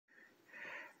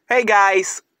Hey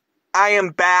guys, I am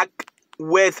back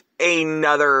with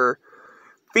another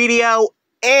video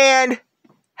and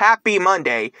happy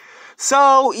Monday.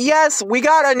 So yes, we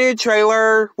got a new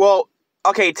trailer. Well,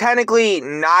 okay, technically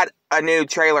not a new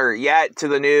trailer yet to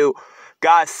the new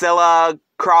Godzilla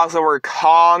crossover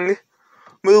Kong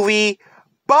movie.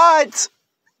 But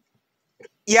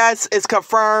yes, it's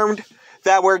confirmed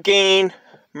that we're getting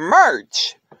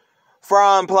merch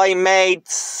from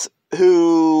Playmates,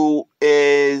 who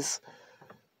is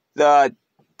the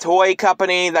toy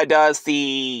company that does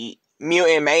the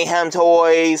Mutant Mayhem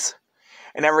toys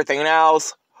and everything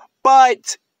else.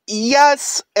 But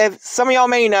yes, if some of y'all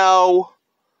may know,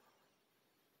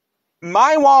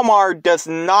 my Walmart does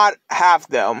not have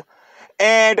them,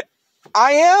 and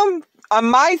I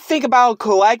might think about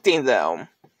collecting them,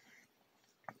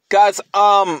 cause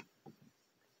to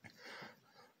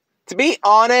be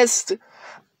honest,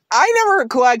 I never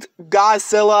collect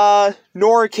Godzilla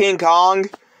nor King Kong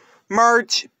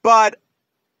merch, but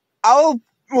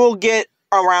we'll get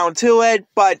around to it.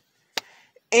 But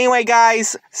anyway,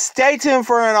 guys, stay tuned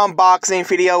for an unboxing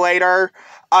video later.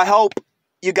 I hope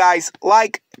you guys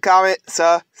like, comment,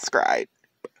 subscribe.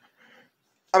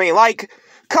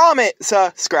 Comment,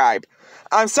 subscribe.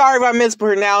 I'm sorry if I'm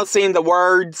mispronouncing the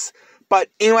words, but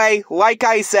anyway, like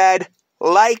I said,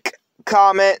 like,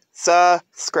 comment,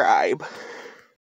 subscribe.